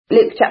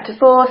Luke chapter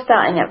 4,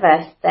 starting at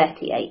verse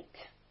 38.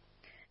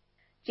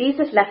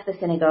 Jesus left the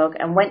synagogue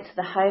and went to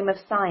the home of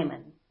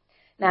Simon.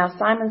 Now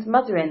Simon's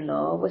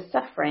mother-in-law was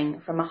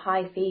suffering from a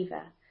high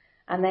fever,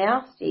 and they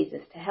asked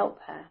Jesus to help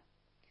her.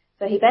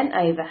 So he bent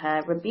over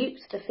her,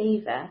 rebuked the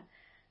fever,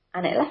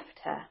 and it left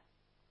her.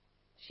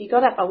 She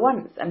got up at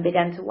once and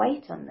began to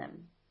wait on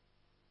them.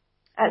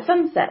 At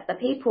sunset, the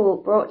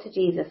people brought to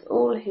Jesus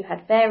all who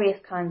had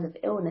various kinds of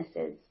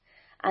illnesses,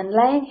 and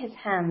laying his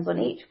hands on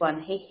each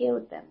one, he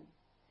healed them.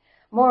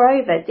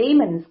 Moreover,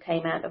 demons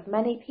came out of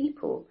many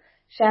people,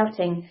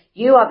 shouting,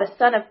 "You are the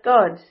Son of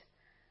God."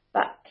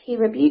 But he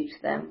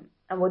rebuked them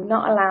and would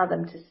not allow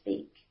them to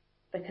speak,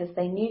 because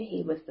they knew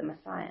he was the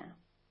Messiah.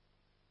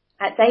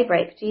 At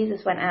daybreak,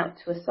 Jesus went out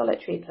to a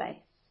solitary place.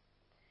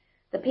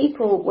 The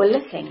people were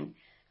looking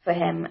for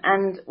him,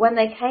 and when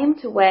they came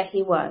to where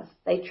he was,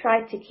 they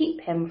tried to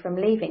keep him from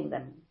leaving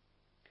them.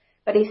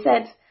 But he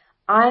said,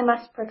 "I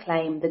must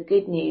proclaim the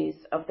good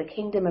news of the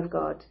kingdom of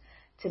God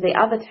to the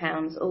other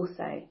towns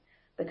also,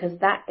 because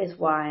that is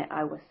why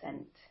I was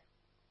sent."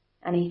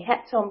 And he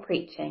kept on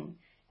preaching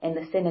in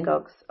the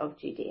synagogues of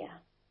Judea.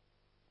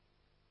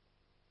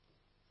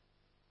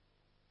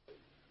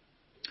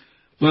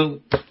 Well,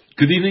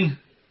 good evening.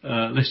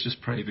 Let's just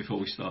pray before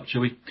we start,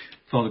 shall we?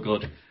 Father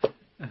God,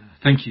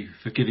 thank you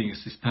for giving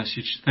us this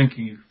passage. Thank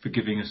you for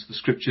giving us the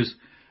scriptures.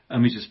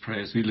 And we just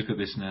pray as we look at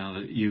this now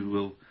that you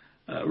will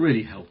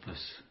really help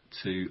us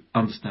to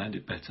understand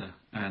it better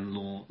and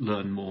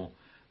learn more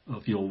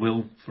of your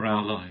will for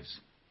our lives.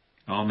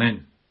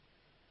 Amen.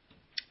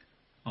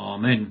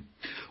 Amen.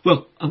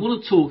 Well, I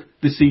want to talk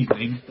this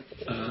evening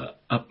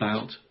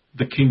about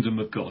the kingdom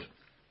of God.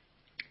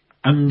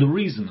 And the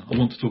reason I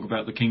want to talk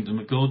about the kingdom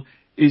of God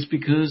is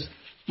because,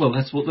 well,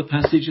 that's what the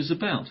passage is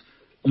about.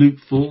 Luke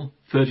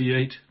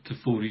 4:38 to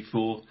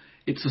 44.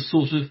 It's a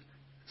sort of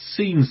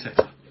scene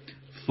setter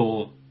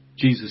for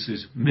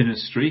Jesus'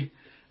 ministry.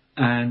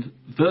 And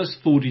verse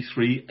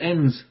 43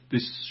 ends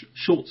this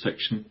short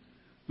section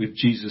with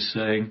Jesus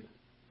saying,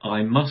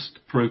 "I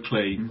must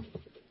proclaim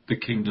the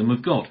kingdom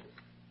of God."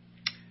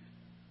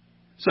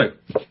 So,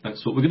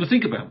 that's what we're going to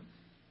think about.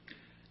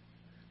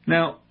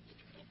 Now,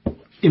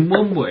 in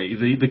one way,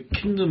 the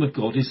kingdom of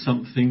God is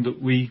something that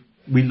we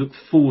look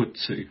forward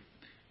to.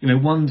 You know,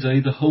 one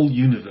day the whole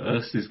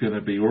universe is going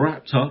to be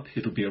wrapped up.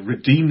 It'll be a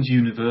redeemed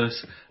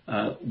universe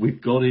with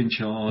God in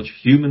charge.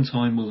 Human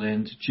time will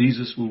end.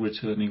 Jesus will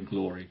return in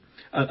glory.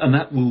 And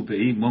that will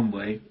be, in one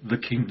way, the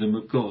kingdom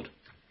of God.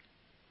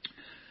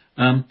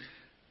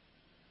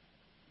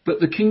 But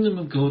the kingdom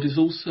of God is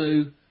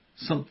also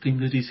something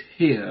that is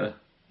here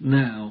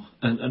now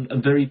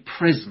and very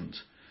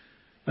present.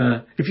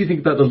 If you think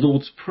about the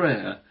Lord's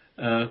Prayer,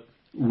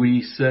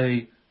 we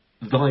say,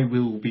 "Thy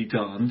will be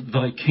done,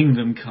 thy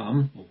kingdom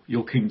come," or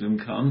 "your kingdom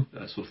come,"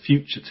 sort of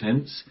future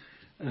tense.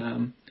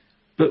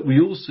 But we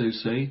also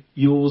say,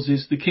 "Yours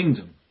is the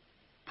kingdom,"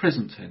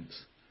 present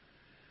tense.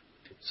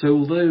 So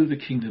although the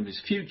kingdom is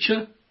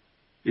future,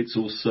 it's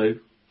also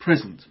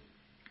present.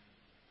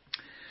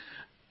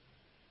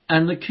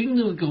 And the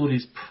kingdom of God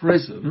is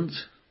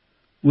present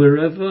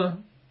wherever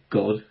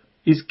God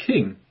is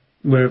king,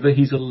 wherever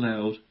he's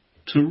allowed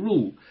to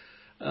rule.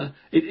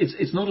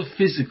 It's not a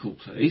physical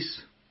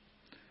place.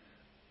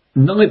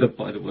 Neither,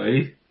 by the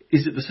way,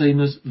 is it the same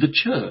as the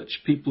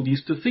church. People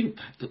used to think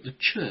that the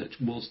church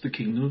was the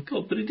kingdom of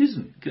God, but it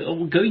isn't.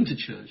 Going to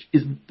church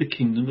isn't the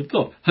kingdom of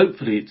God.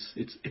 Hopefully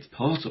it's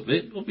part of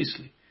it,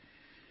 obviously.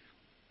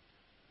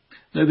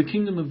 No, the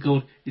kingdom of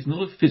God is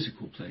not a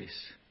physical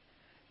place.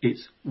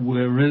 It's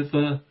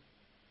wherever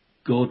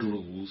God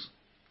rules,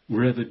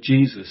 wherever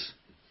Jesus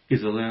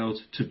is allowed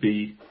to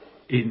be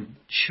in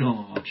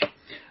charge.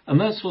 And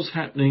that's what's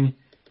happening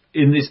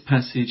in this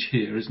passage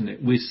here, isn't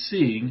it? We're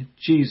seeing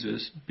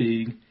Jesus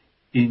being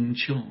in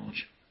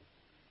charge.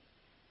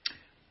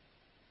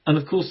 And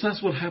of course,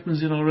 that's what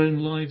happens in our own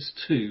lives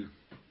too.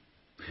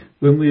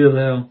 When we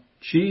allow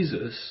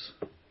Jesus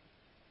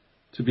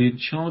to be in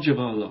charge of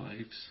our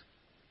lives,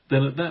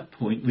 then at that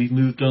point we've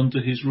moved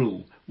under his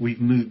rule. We've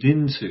moved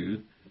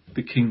into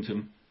the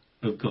kingdom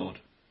of God.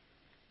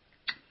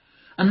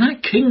 And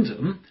that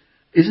kingdom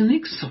is an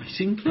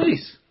exciting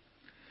place.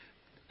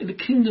 In the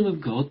kingdom of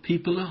God,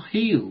 people are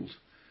healed.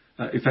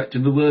 In fact,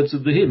 in the words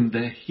of the hymn,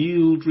 they're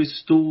healed,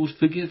 restored,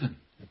 forgiven.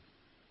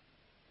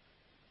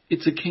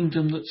 It's a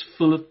kingdom that's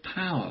full of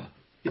power.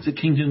 It's a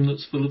kingdom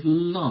that's full of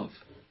love.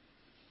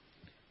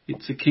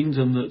 It's a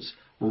kingdom that's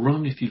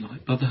run, if you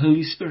like, by the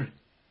Holy Spirit.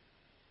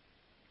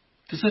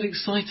 Does that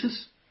excite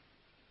us?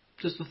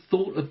 Does the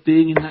thought of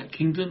being in that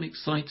kingdom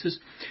excite us?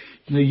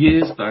 You know,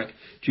 years back,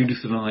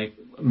 Judith and I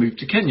moved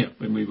to Kenya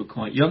when we were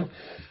quite young.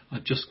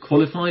 I'd just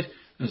qualified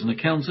as an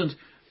accountant,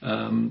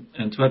 and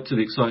to add to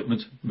the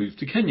excitement, moved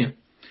to Kenya.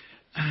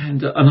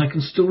 And I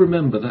can still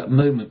remember that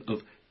moment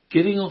of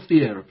getting off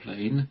the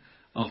aeroplane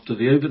after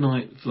the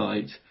overnight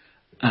flight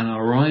and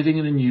arriving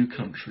in a new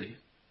country.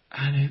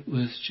 And it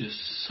was just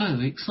so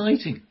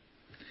exciting.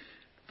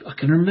 I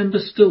can remember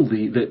still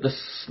the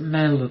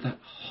smell of that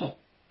hot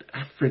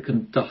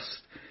African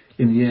dust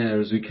in the air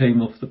as we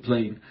came off the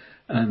plane,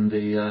 and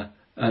the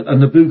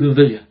and the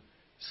bougainvillea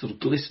sort of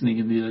glistening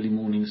in the early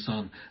morning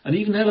sun, and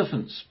even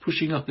elephants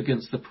pushing up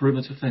against the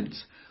perimeter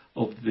fence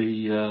of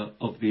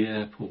the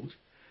airport.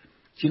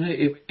 Do you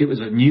know, it was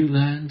a new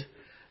land,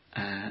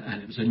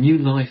 and it was a new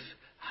life,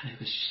 and it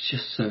was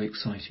just so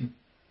exciting.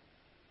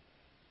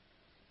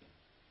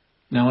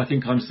 Now I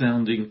think I'm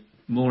sounding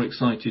more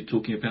excited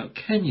talking about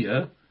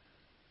Kenya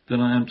than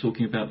I am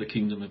talking about the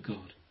kingdom of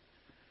God.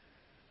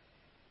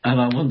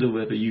 And I wonder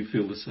whether you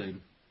feel the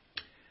same.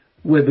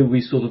 Whether we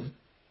sort of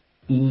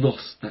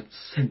lost that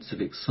sense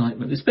of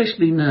excitement,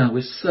 especially now.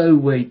 We're so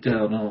weighed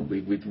down, aren't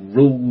we, with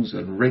rules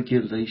and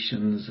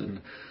regulations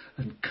and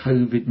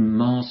COVID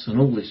masks and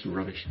all this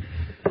rubbish.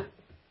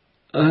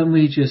 And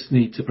we just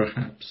need to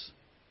perhaps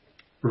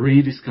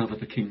rediscover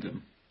the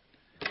kingdom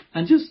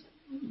and just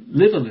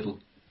live a little.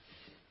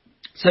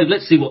 So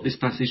let's see what this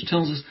passage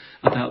tells us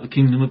about the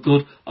kingdom of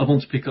God. I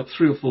want to pick up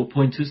 3 or 4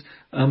 pointers,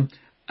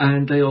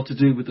 and they are to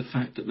do with the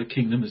fact that the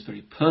kingdom is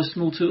very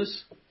personal to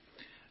us,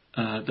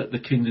 that the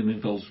kingdom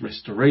involves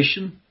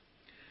restoration,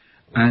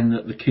 and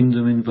that the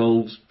kingdom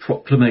involves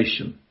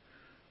proclamation.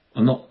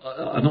 I'm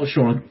not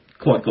sure I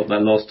quite got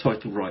that last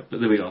title right, but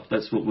there we are.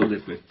 That's what we'll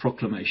live with,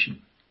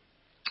 proclamation.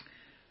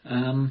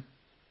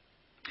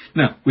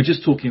 Now, we're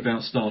just talking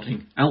about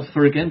starting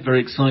Alpha again,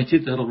 very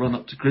excited, that'll run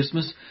up to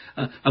Christmas.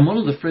 And one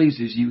of the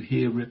phrases you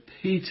hear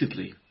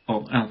repeatedly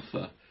on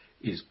Alpha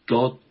is,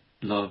 God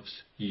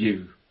loves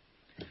you.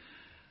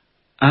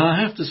 And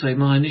I have to say,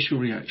 my initial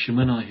reaction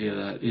when I hear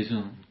that is,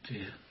 oh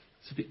dear,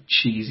 it's a bit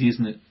cheesy,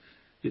 isn't it?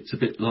 It's a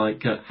bit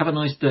like, have a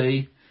nice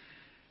day.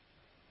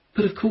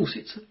 But of course,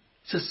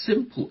 it's a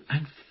simple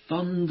and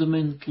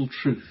fundamental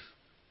truth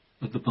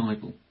of the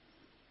Bible.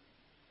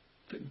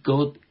 That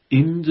God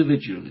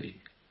individually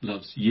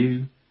loves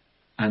you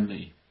and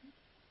me.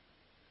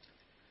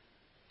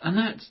 And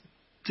that's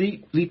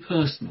deeply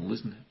personal,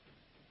 isn't it?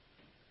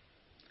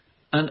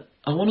 And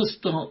I want to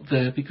start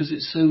there because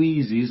it's so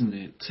easy, isn't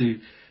it,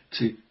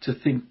 to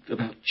think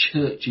about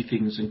churchy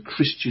things and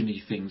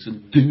Christian-y things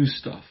and do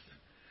stuff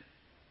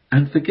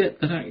and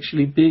forget that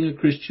actually being a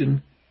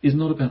Christian is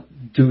not about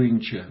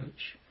doing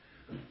church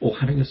or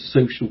having a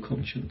social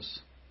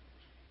conscience,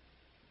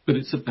 but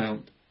it's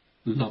about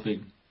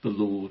loving the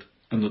Lord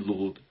and the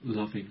Lord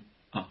loving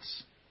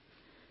us.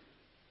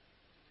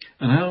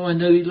 And how do I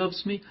know he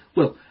loves me?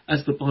 Well,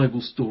 as the Bible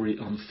story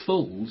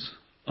unfolds,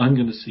 I'm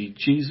going to see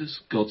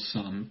Jesus, God's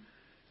Son,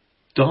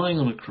 dying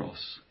on a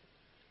cross,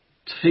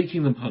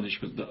 taking the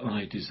punishment that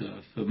I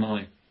deserve for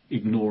my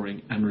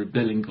ignoring and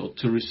rebelling God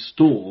to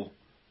restore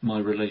my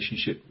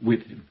relationship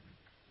with him.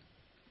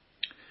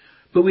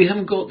 But we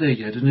haven't got there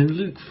yet, and in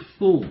Luke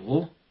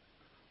 4,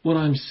 what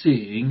I'm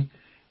seeing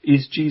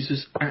is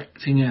Jesus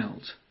acting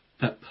out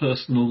that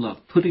personal love,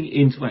 putting it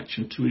into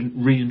action to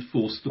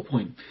reinforce the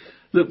point.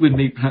 Look with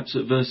me perhaps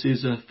at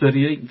verses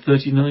 38 and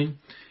 39.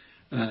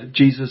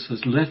 Jesus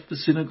has left the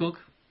synagogue.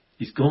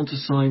 He's gone to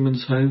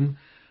Simon's home.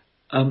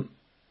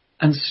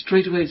 And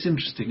straight away it's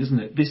interesting, isn't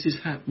it? This is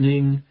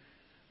happening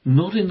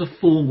not in the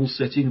formal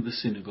setting of the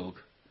synagogue,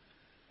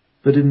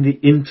 but in the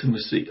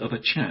intimacy of a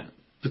chat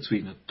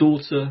between a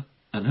daughter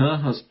and her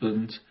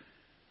husband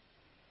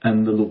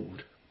and the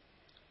Lord.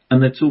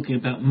 And they're talking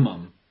about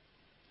Mum,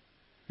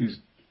 who's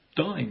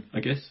dying, I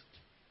guess,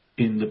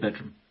 in the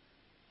bedroom.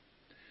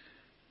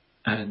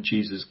 And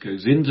Jesus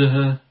goes into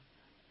her.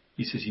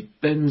 He says he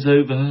bends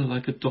over her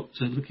like a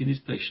doctor looking at his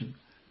patient.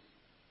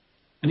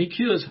 And he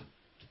cures her.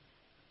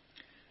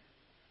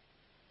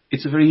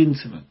 It's a very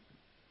intimate,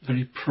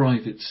 very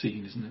private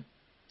scene, isn't it?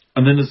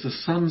 And then as the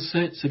sun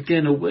sets,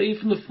 again, away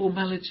from the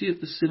formality of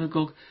the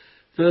synagogue,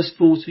 verse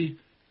 40,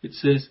 it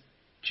says,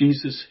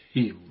 Jesus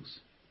heals.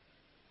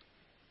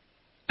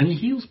 And he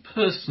heals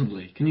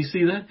personally. Can you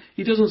see that?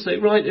 He doesn't say,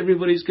 right,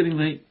 everybody's getting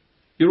late.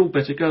 You're all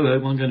better. Go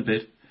home. I'm going to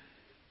bed.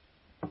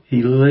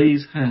 He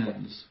lays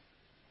hands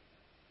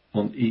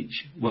on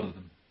each one of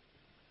them.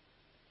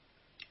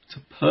 It's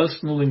a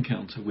personal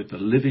encounter with the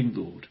living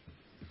Lord.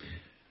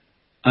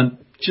 And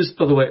just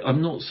by the way,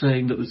 I'm not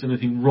saying that there's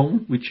anything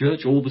wrong with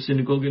church or the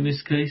synagogue in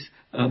this case.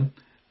 And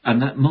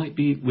that might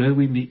be where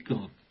we meet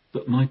God.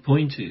 But my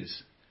point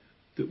is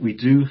that we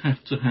do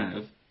have to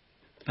have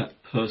that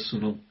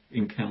personal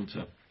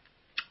encounter.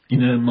 You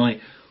know, in my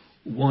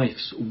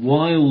wife's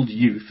wild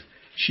youth,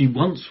 she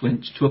once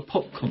went to a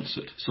pop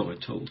concert, so I'm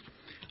told.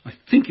 I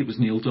think it was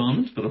Neil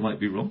Diamond, but I might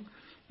be wrong.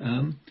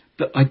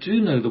 But I do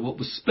know that what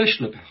was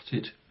special about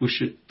it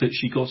was that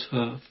she got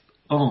her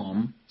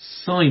arm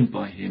signed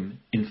by him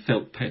in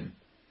felt pen.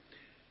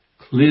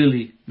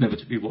 Clearly never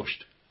to be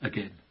washed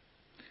again.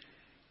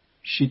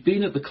 She'd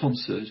been at the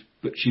concert,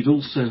 but she'd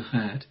also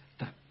had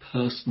that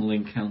personal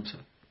encounter.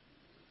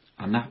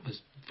 And that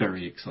was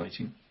very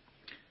exciting.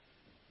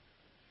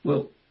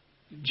 Well,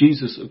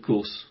 Jesus, of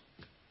course,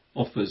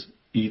 offers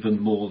even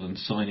more than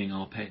signing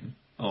our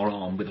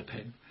arm with a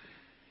pen.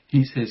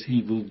 He says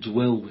he will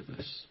dwell with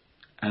us,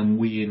 and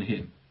we in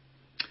him.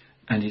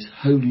 And his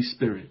Holy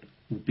Spirit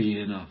will be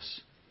in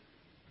us.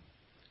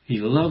 He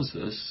loves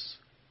us,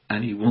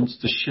 and he wants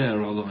to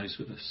share our lives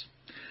with us.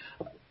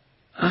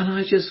 And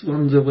I just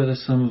wonder whether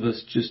some of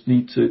us just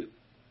need to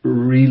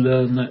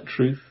relearn that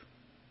truth.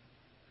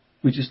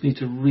 We just need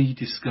to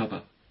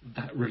rediscover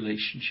that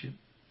relationship.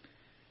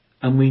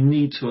 And we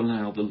need to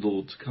allow the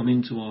Lord to come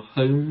into our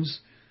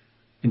homes,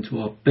 into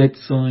our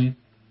bedside,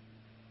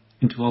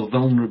 into our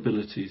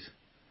vulnerabilities,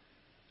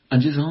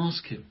 and just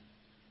ask him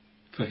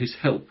for his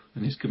help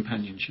and his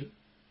companionship.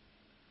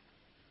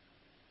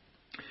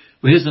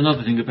 Well, here's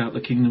another thing about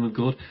the kingdom of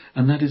God,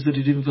 and that is that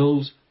it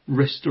involves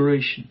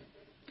restoration.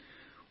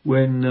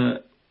 When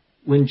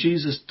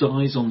Jesus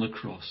dies on the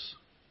cross,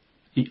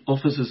 he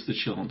offers us the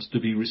chance to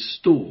be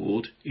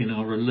restored in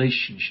our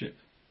relationship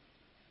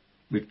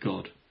with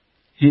God.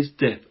 His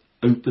death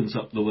opens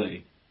up the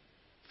way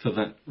for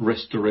that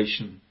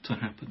restoration to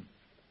happen.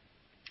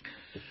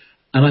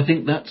 And I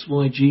think that's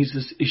why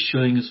Jesus is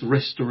showing us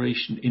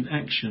restoration in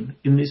action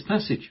in this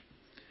passage.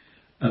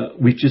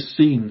 We've just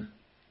seen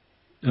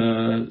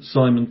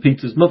Simon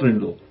Peter's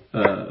mother-in-law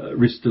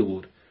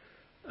restored.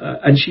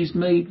 And she's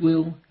made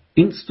well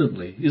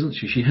instantly, isn't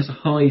she? She has a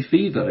high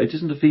fever. It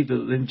isn't a fever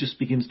that then just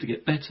begins to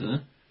get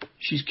better.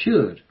 She's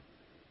cured.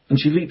 And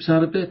she leaps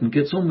out of bed and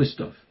gets on with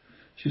stuff.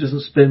 She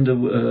doesn't spend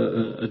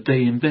a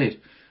day in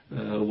bed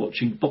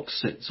watching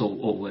box sets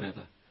or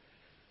whatever.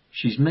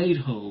 She's made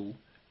whole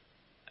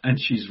and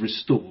she's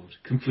restored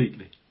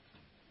completely.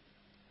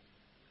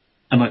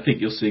 And I think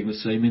you're seeing the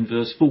same in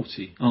verse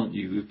 40, aren't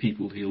you, with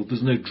people healed?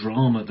 There's no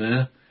drama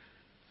there.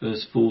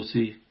 Verse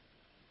 40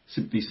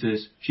 simply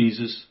says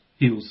Jesus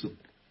heals them.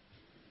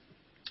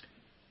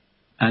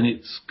 And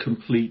it's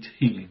complete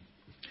healing.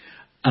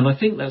 And I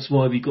think that's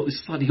why we got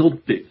this slightly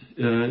odd bit.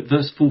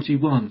 Verse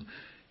 41,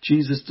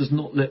 Jesus does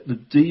not let the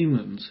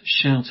demons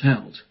shout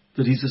out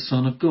that he's the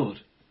Son of God.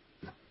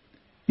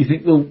 You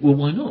think, well,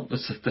 why not?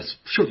 That's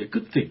surely a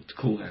good thing to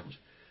call out.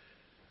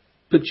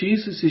 But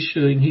Jesus is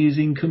showing he is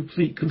in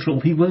complete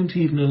control. He won't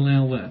even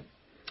allow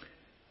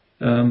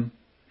that.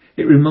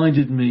 It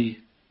reminded me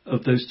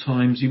of those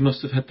times, you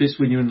must have had this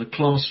when you're in the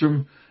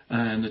classroom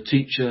and the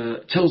teacher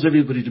tells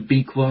everybody to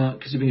be quiet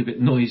because they're being a bit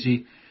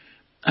noisy.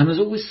 And there's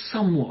always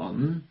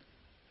someone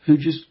who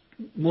just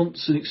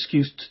wants an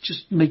excuse to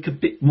just make a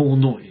bit more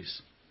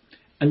noise.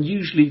 And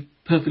usually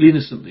perfectly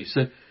innocently.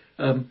 So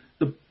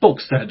the bog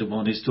standard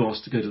one is to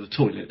ask to go to the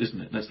toilet,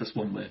 isn't it? That's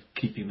one way of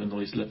keeping the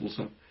noise levels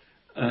up.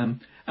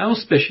 Our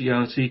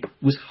speciality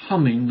was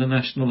humming the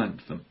national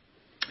anthem.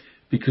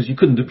 Because you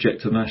couldn't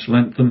object to the national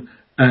anthem,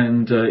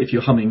 and if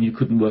you're humming you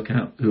couldn't work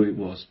out who it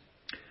was.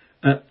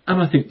 And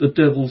I think the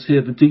devils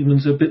here, the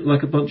demons, are a bit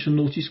like a bunch of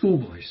naughty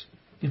schoolboys.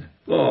 You know,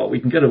 oh, we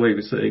can get away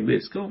with saying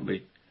this, can't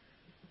we?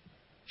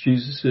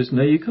 Jesus says,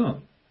 no, you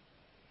can't.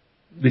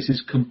 This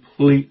is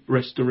complete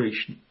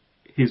restoration.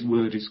 His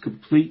word is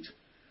complete,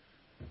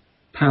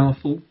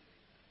 powerful.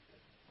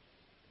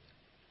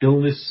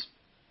 Illness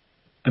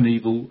and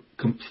evil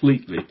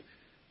completely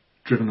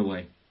driven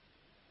away.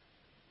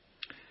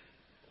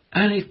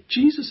 And if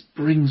Jesus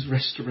brings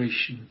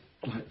restoration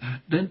like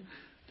that, then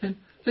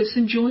let's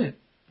enjoy it.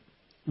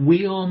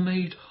 We are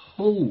made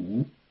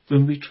whole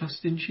when we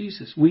trust in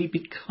Jesus. We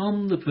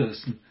become the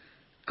person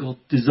God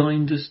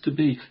designed us to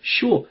be.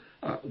 Sure,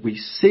 we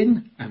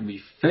sin and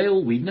we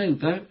fail, we know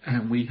that,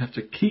 and we have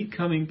to keep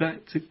coming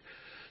back to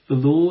the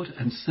Lord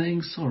and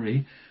saying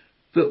sorry,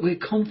 but we're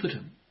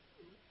confident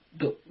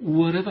that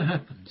whatever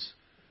happens,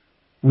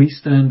 we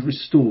stand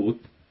restored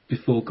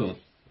before God.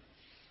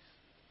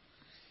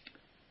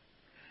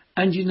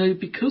 And you know,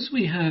 because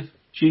we have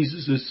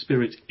Jesus'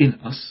 Spirit in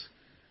us,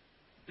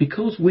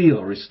 because we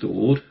are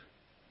restored,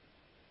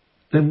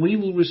 then we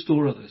will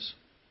restore others.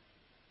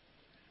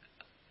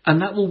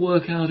 And that will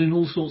work out in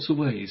all sorts of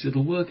ways.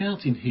 It'll work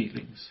out in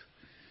healings.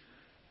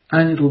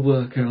 And it'll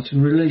work out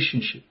in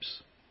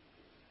relationships.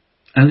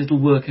 And it'll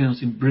work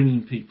out in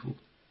bringing people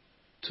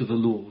to the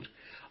Lord.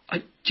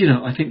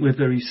 I think we're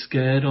very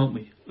scared, aren't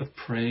we, of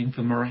praying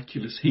for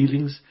miraculous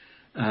healings,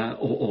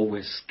 or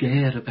we're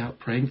scared about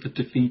praying for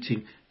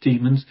defeating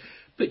demons.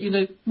 But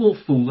more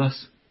fool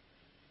us.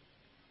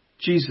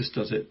 Jesus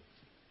does it.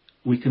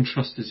 We can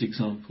trust his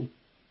example.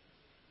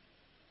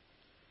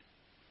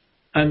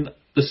 And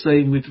the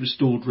same with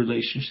restored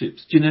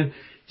relationships. It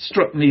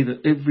struck me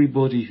that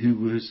everybody who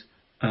was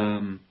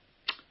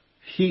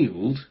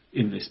healed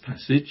in this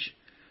passage,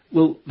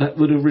 well, that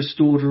would have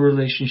restored a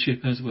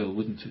relationship as well,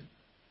 wouldn't it?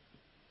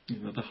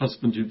 The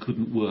husband who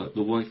couldn't work,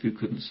 the wife who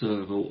couldn't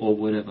serve, or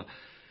whatever.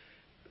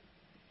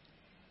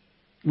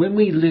 When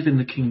we live in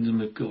the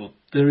kingdom of God,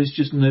 there is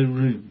just no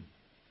room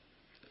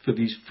for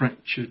these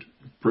fractured,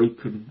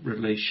 broken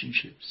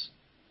relationships.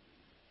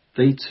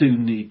 They too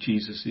need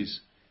Jesus'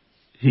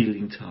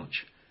 healing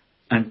touch.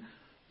 And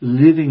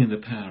living in the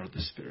power of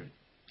the Spirit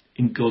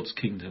in God's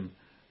kingdom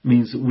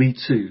means that we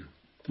too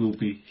will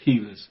be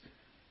healers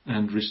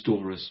and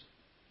restorers.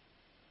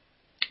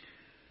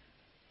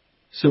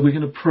 So we're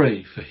going to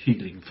pray for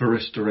healing, for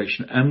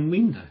restoration. And we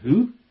know,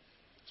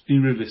 let's be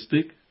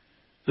realistic,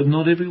 that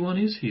not everyone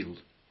is healed.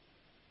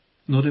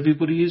 Not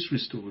everybody is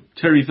restored.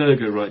 Terry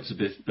Virgo writes a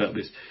bit about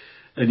this,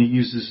 and he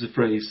uses the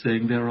phrase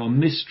saying there are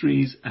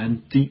mysteries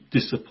and deep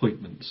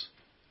disappointments,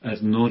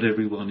 as not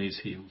everyone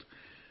is healed.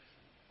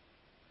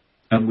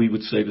 And we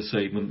would say the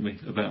same, wouldn't we,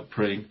 about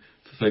praying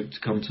for folk to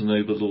come to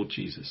know the Lord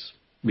Jesus.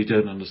 We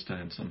don't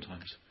understand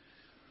sometimes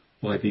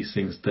why these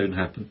things don't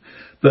happen.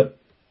 But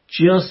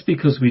just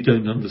because we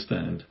don't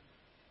understand,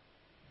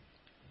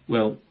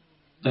 well,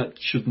 that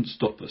shouldn't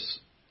stop us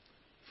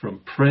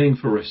from praying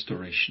for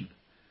restoration,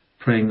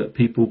 praying that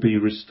people be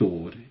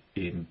restored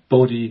in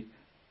body,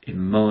 in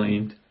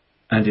mind,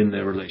 and in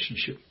their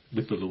relationship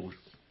with the Lord.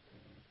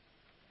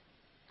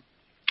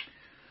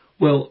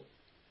 Well,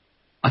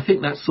 I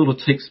think that sort of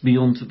takes me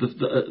on to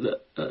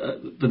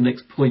the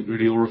next point,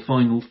 really, or a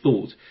final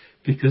thought,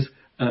 because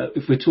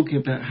if we're talking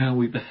about how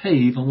we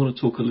behave, I want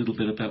to talk a little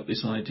bit about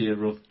this idea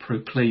of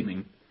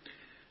proclaiming.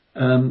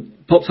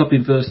 Pops up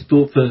in verse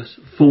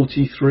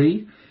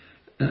 43.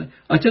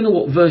 I don't know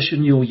what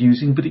version you're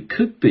using, but it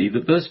could be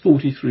that verse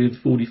 43 and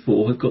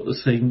 44 have got the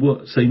same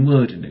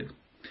word in it.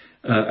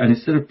 And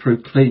instead of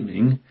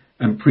proclaiming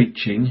and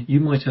preaching, you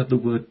might have the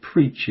word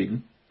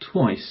preaching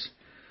twice.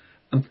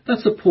 And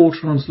that's a poor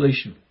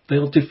translation. They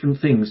are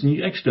different things.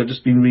 And I've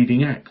just been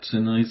reading Acts,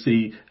 and I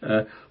see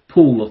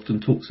Paul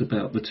often talks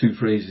about the two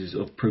phrases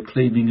of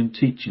proclaiming and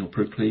teaching, or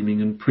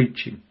proclaiming and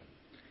preaching.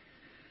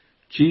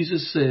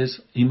 Jesus says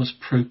he must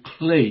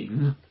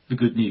proclaim the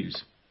good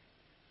news.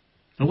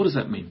 Now, what does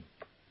that mean?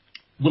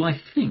 Well, I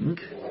think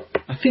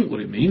what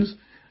it means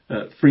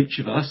for each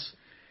of us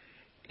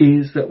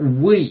is that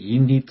we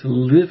need to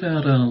live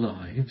out our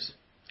lives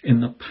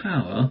in the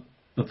power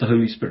of the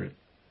Holy Spirit.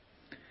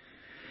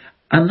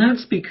 And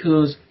that's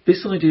because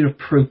this idea of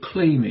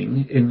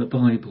proclaiming in the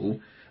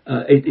Bible,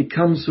 it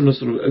comes from a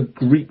sort of a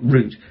Greek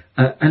root,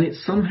 and it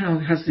somehow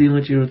has the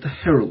idea of the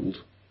herald,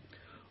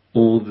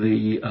 or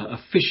the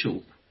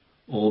official,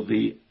 or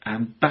the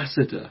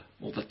ambassador,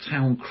 or the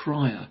town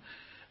crier.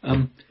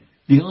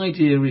 The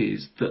idea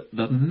is that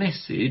the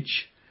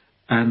message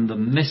and the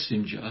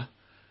messenger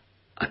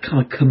are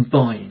kind of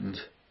combined.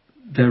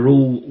 They're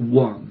all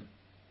one.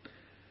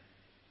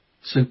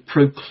 So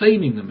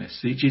proclaiming the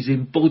message is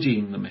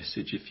embodying the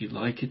message, if you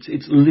like.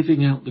 It's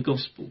living out the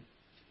gospel.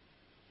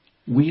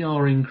 We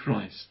are in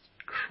Christ.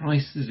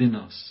 Christ is in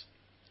us.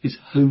 His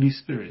Holy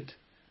Spirit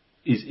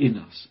is in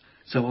us.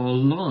 So our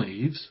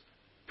lives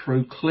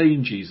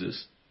proclaim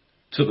Jesus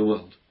to the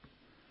world.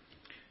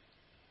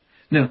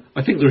 Now,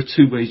 I think there are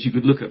two ways you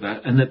could look at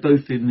that, and they're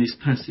both in this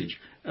passage,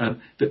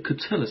 that could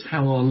tell us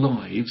how our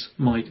lives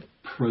might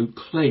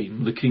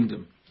proclaim the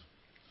kingdom.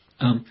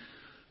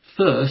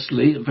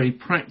 Firstly, very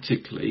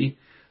practically,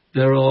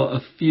 there are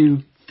a few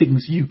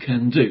things you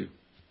can do.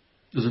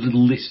 There's a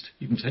little list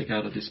you can take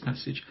out of this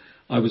passage.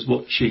 I was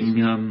watching,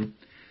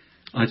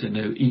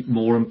 Eat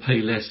More and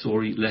Pay Less,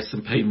 or Eat Less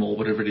and Pay More,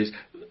 whatever it is,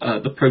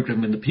 the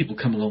programme when the people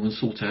come along and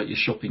sort out your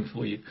shopping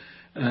for you.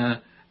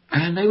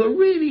 And they were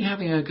really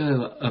having a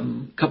go at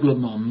a couple of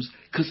mums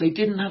because they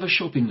didn't have a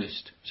shopping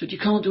list. Said, you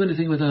can't do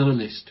anything without a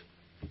list.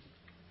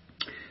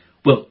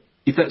 Well,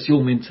 if that's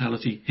your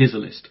mentality, here's a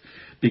list.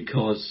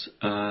 Because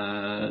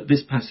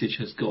this passage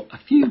has got a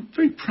few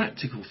very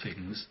practical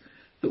things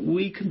that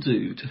we can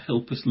do to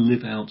help us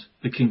live out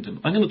the kingdom.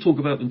 I'm going to talk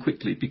about them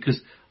quickly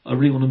because I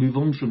really want to move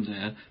on from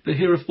there. But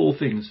here are four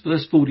things.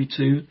 Verse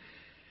 42,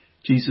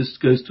 Jesus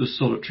goes to a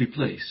solitary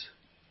place.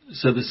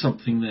 So there's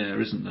something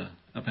there, isn't there,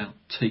 about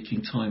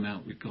taking time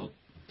out with God.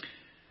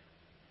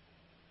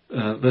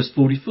 Verse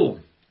 44,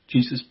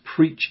 Jesus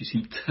preaches,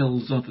 he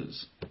tells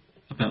others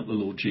about the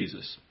Lord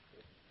Jesus.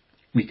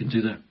 We can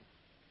do that.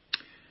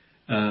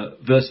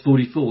 Verse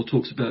 44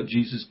 talks about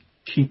Jesus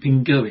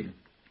keeping going.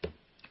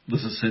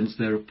 There's a sense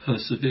there of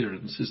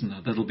perseverance, isn't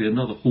there? That'll be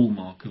another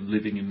hallmark of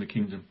living in the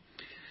kingdom.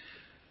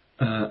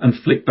 And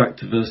flick back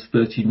to verse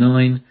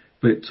 39,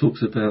 where it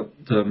talks about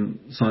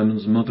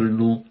Simon's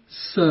mother-in-law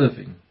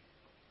serving.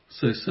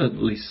 So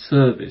certainly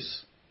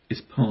service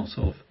is part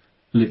of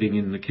living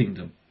in the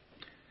kingdom.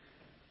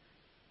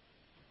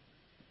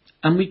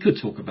 And we could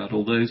talk about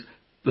all those,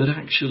 but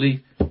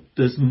actually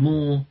there's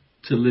more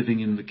to living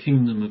in the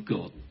kingdom of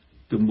God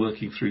than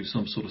working through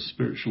some sort of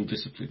spiritual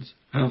disciplines,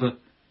 however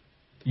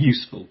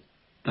useful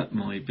that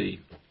might be.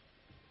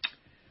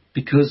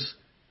 Because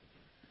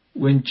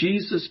when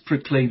Jesus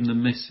proclaimed the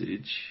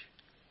message,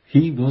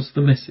 he was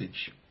the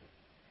message.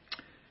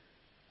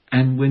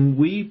 And when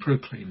we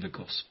proclaim the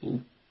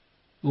gospel,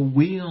 well,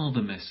 we are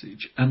the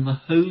message, and the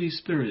Holy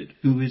Spirit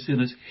who is in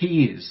us,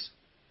 he is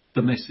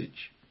the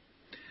message.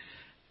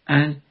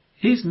 And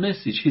his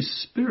message, his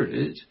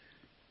spirit,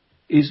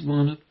 is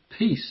one of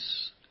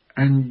peace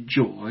and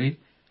joy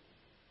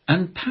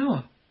and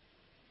power.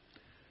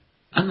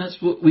 And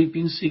that's what we've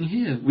been seeing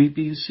here. We've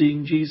been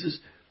seeing Jesus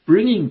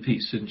bringing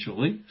peace and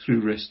joy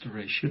through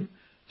restoration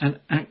and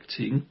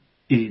acting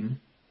in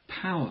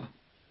power.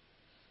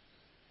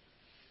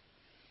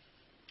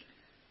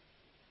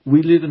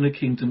 We live in a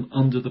kingdom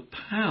under the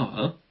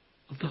power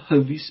of the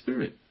Holy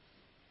Spirit.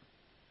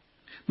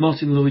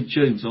 Martin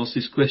Lloyd-Jones asked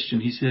this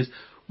question. He says,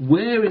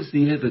 where is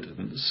the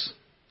evidence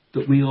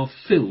that we are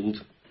filled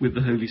with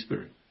the Holy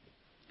Spirit?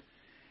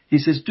 He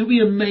says, do we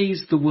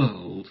amaze the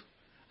world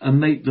and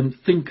make them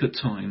think at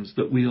times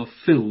that we are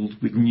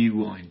filled with new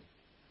wine?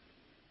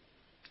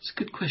 It's a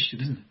good question,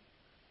 isn't it?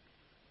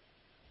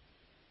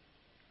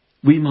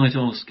 we might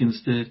ask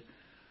instead,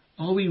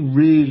 are we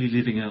really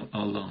living out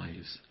our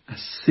lives as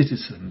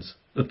citizens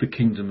of the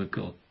kingdom of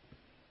God?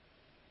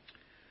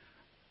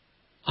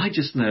 I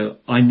just know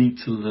I need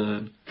to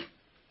learn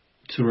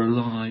to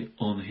rely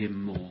on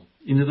him more.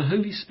 You know, the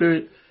Holy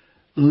Spirit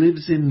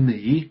lives in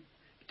me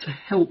to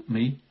help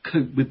me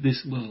cope with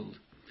this world.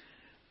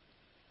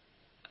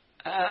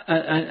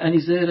 And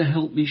he's there to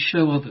help me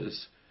show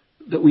others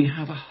that we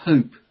have a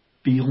hope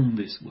beyond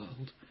this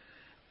world,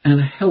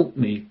 and help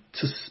me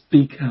to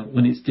speak out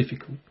when it's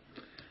difficult.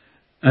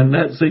 And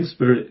that same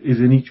Spirit is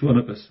in each one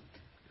of us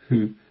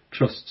who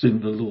trusts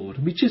in the Lord.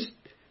 And we just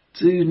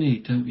do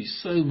need, don't we,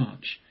 so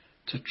much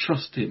to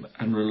trust him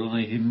and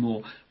rely him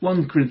more.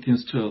 1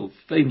 Corinthians 12,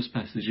 famous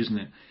passage, isn't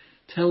it?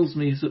 Tells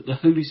me that the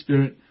Holy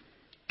Spirit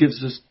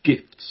gives us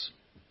gifts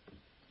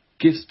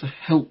to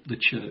help the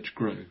church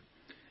grow.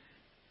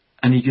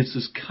 And he gives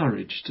us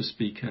courage to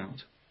speak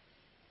out.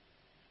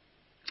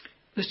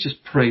 Let's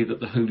just pray that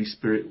the Holy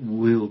Spirit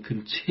will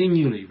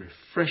continually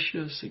refresh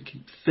us and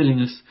keep filling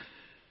us,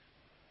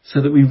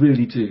 so that we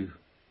really do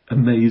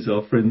amaze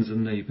our friends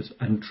and neighbours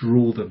and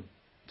draw them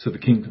to the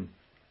kingdom.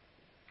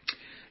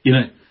 You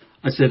know,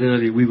 I said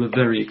earlier we were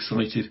very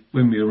excited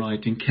when we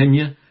arrived in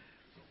Kenya,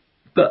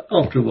 but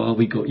after a while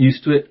we got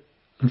used to it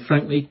and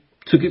frankly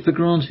took it for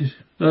granted.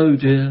 Oh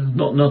dear,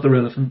 not another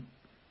elephant.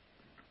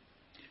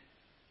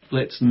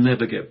 Let's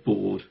never get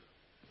bored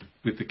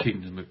with the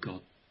kingdom of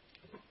God.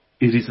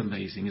 It is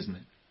amazing, isn't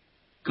it?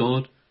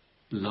 God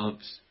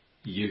loves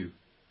you.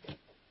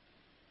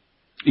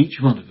 Each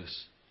one of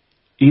us,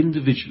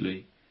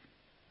 individually,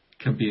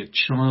 can be a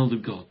child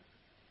of God.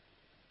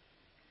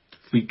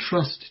 If we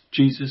trust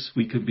Jesus,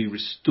 we can be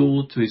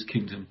restored to his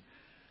kingdom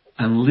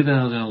and live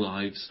out our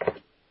lives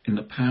in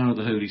the power of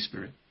the Holy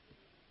Spirit.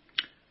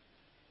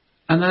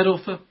 And that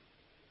offer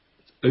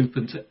is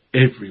open to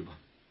everyone,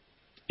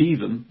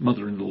 even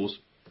mother-in-laws.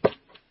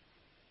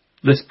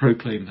 Let's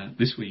proclaim that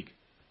this week.